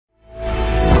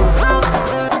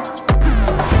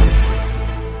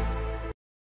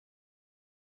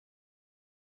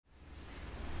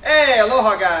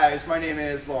Aloha guys, my name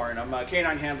is Lauren. I'm a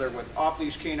canine handler with Off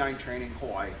Leash Canine Training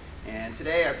Hawaii. And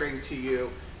today I bring to you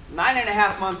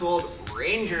 9.5-month-old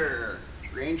Ranger.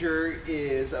 Ranger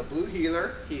is a blue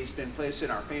heeler. He's been placed in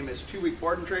our famous 2-week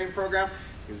board and train program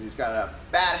because he's got a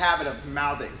bad habit of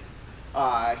mouthing.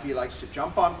 He likes to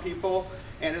jump on people,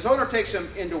 and his owner takes him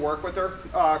into work with her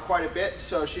quite a bit,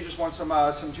 so she just wants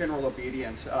some general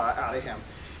obedience out of him.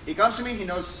 He comes to me, he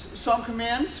knows some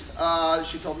commands.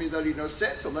 She told me that he knows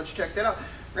sit, so let's check that out.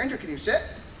 Ranger, can you sit?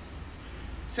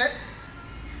 Sit?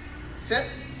 Sit?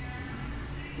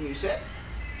 Can you sit?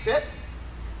 Sit?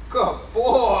 Good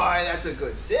boy, that's a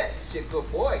good sit. Sit,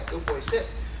 good boy, sit.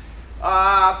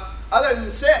 Other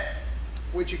than sit,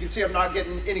 which you can see I'm not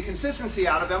getting any consistency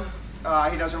out of him,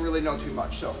 he doesn't really know too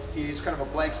much. So he's kind of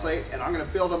a blank slate, and I'm going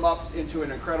to build him up into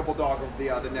an incredible dog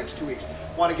over the next 2 weeks.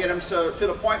 Want to get him to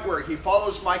the point where he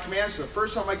follows my commands. So the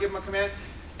first time I give him a command,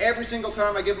 every single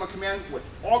time I give him a command with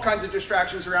all kinds of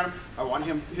distractions around him, I want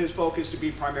his focus to be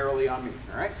primarily on me.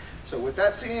 All right. So with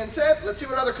that being said, let's see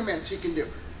what other commands he can do.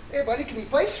 Hey buddy, can you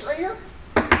place right here?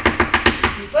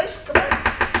 Can you place? Come on.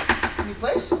 Can you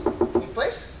place? Can you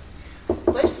place?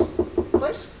 Place?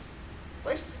 Place?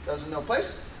 Place? Doesn't know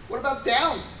place. What about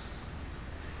down?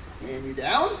 And you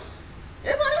down?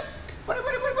 Hey buddy.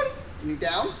 Buddy. Can you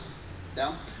down?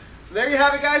 Down. So there you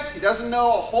have it guys. He doesn't know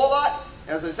a whole lot.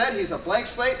 As I said, he's a blank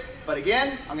slate. But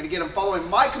again, I'm going to get him following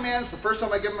my commands the first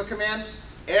time I give him a command.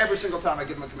 Every single time I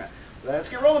give him a command. Let's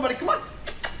get rolling buddy. Come on.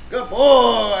 Good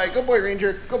boy. Good boy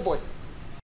Ranger. Good boy.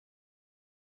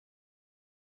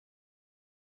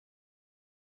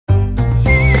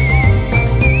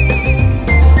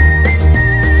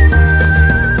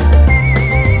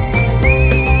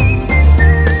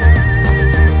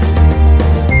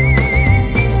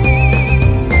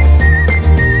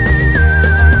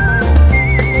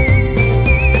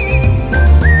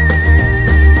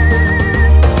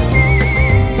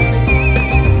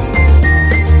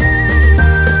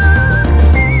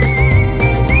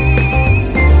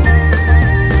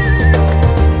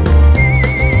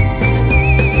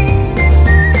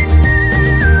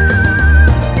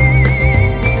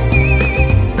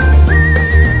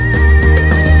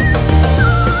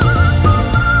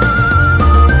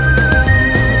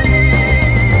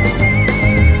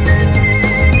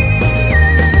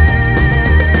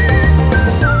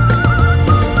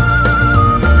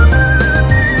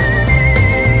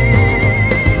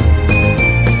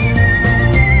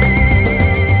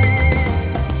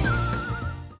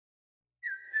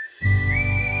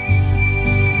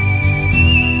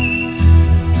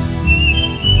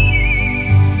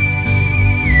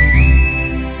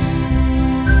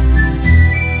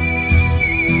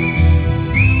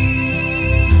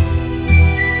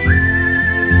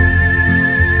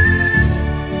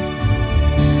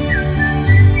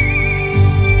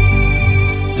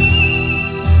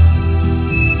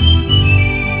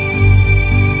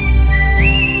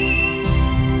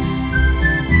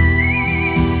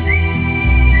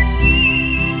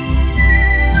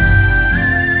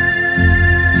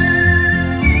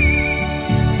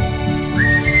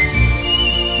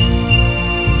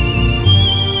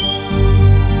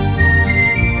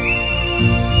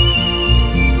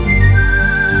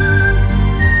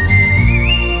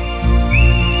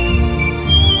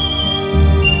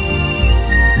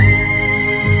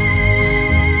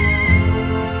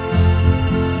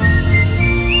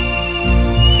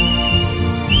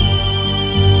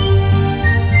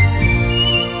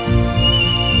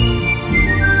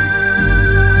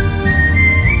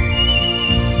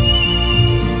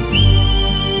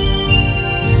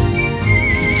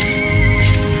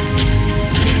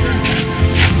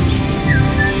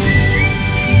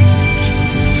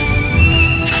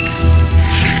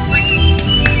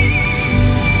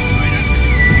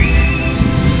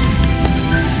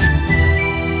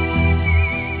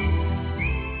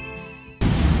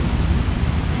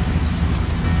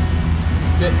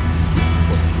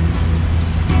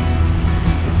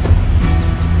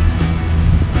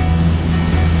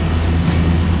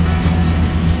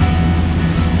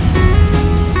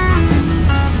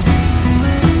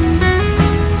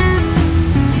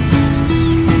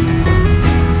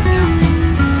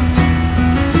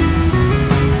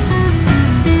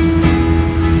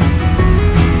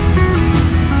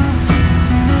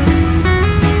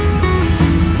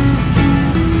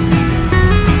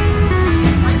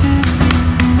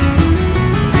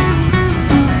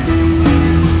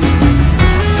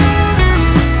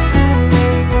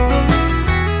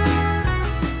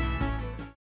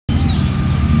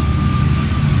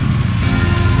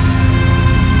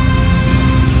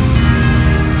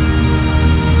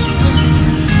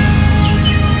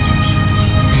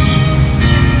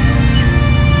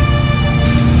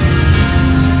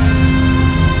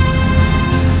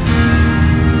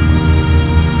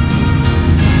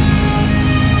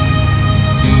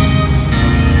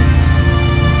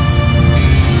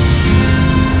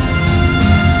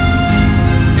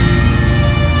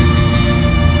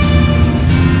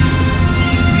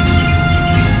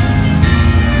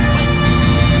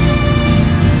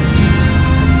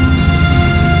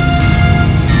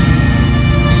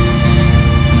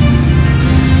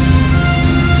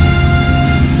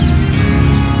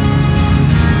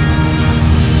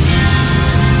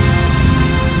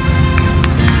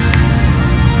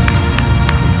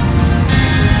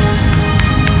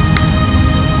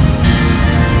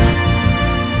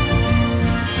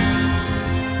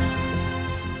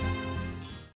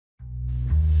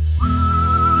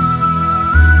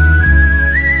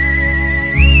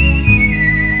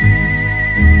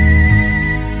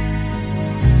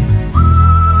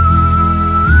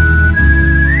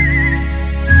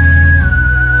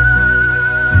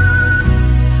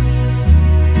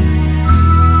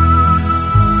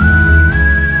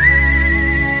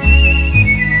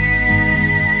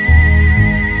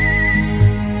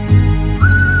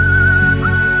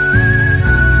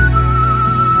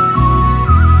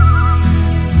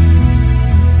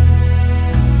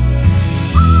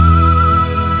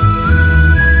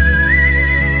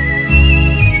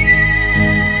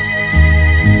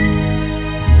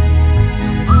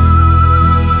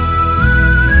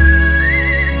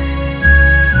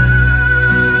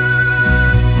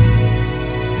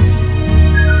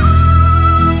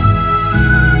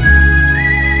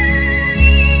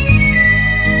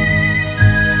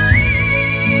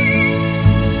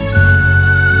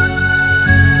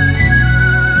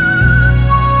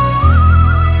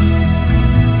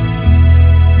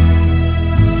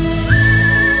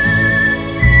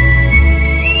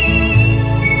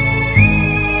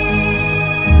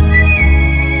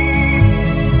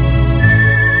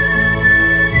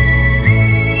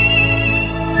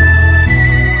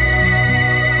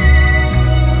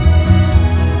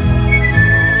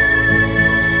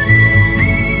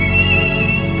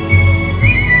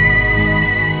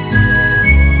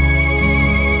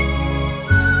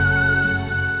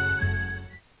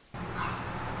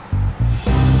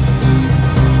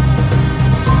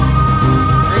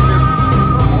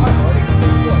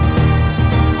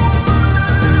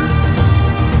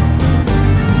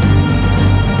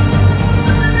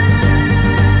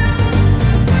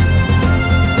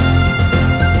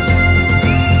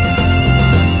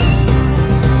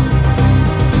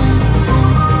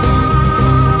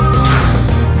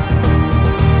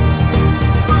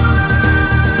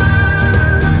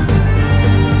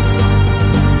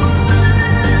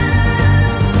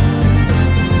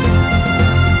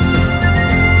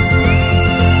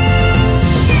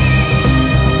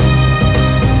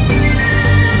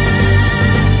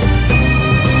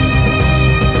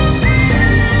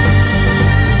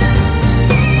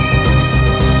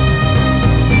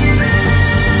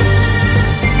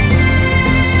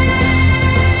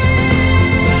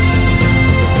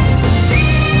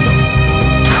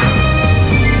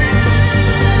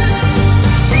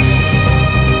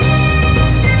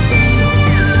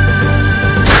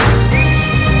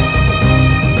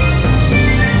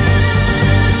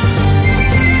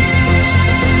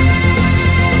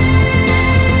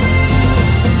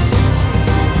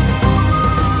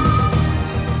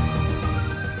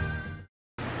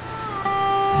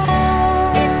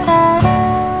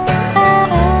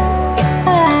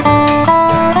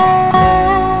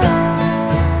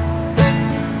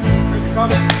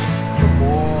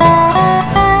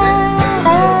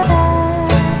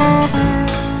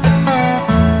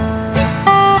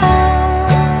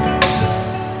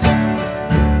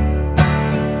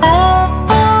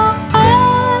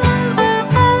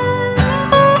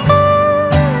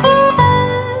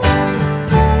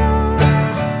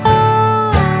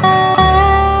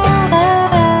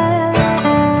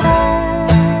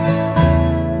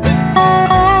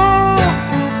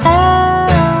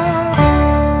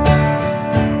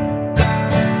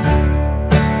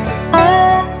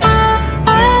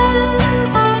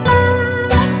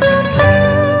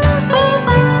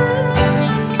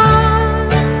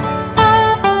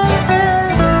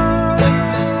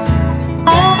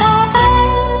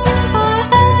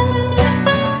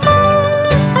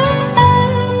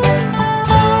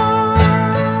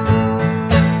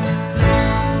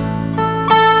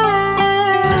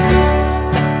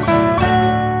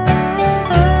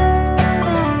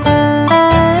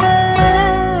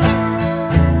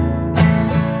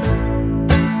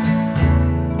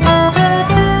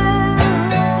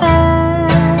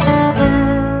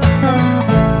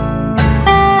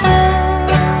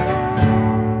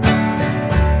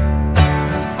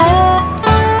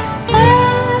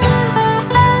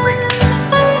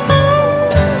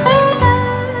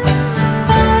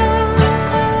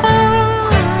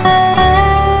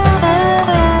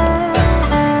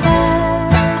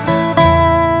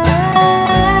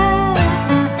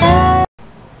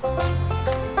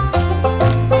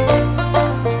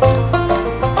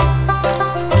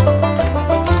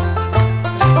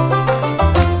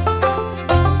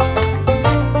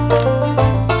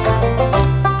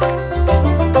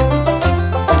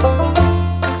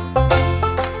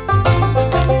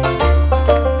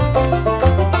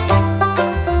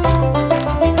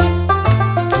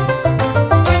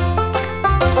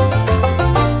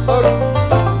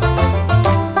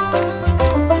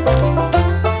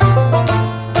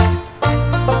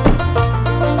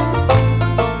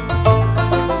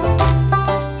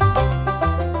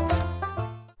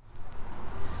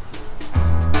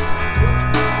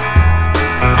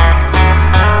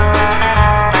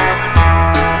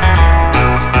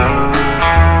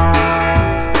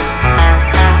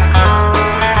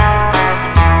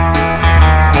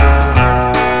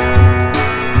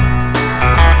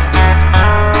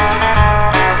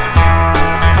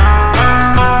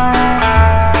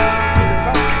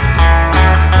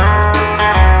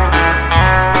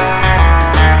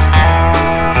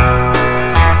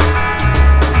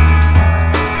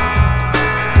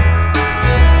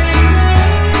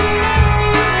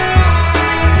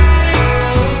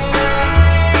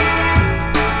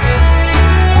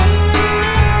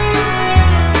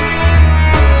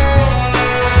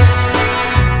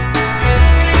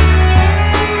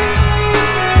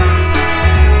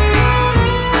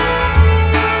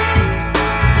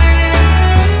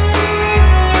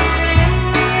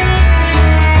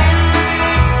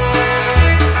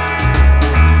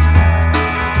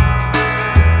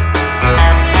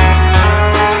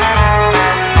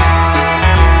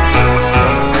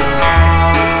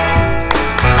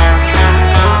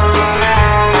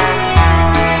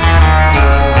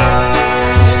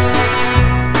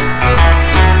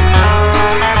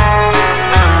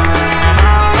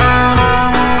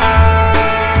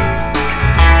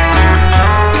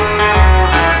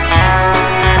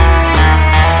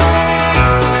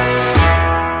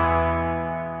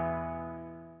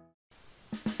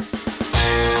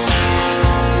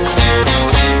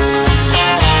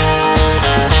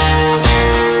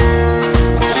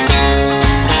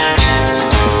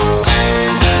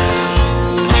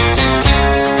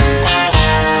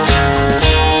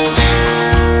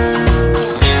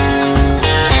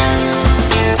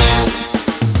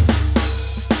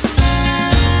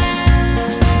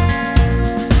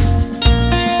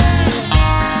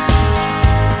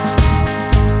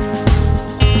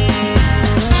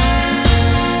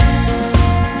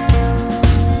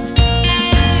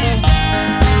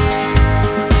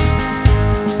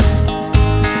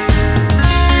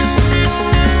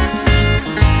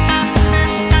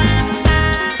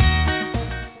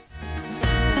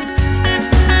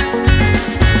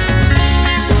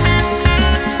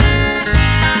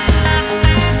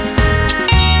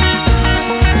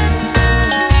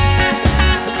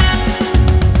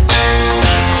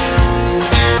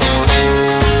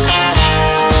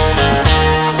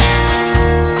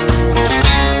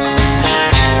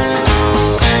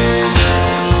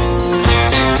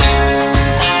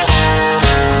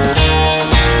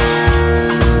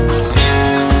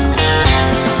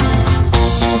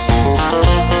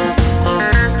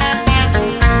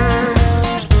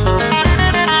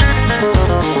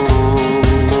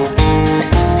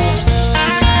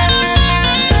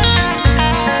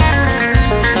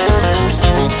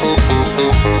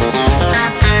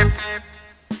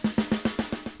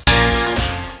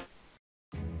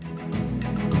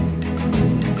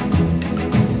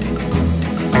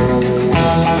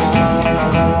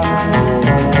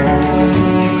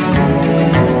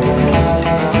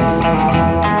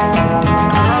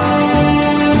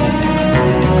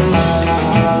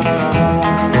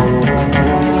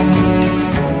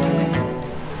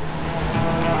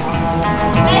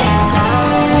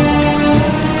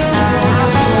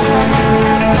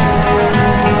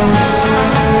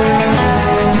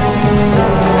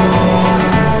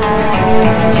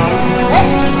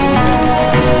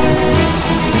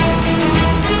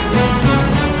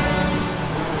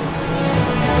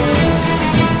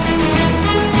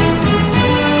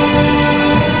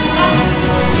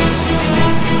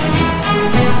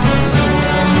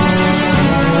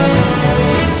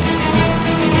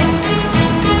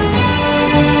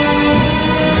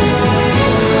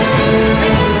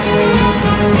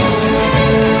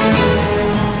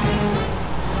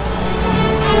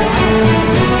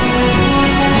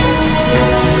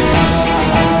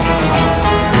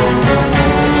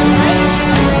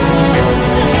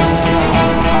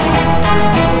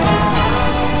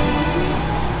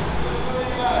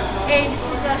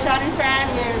 fan.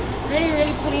 We're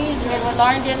really pleased with what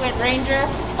Lauren did with Ranger.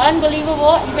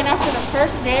 Unbelievable, even after the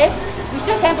first day. We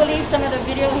still can't believe some of the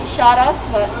video he shot us,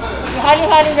 but we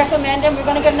highly recommend him. We're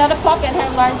going to get another pup and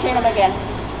have Lauren train him again.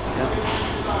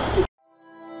 Yep.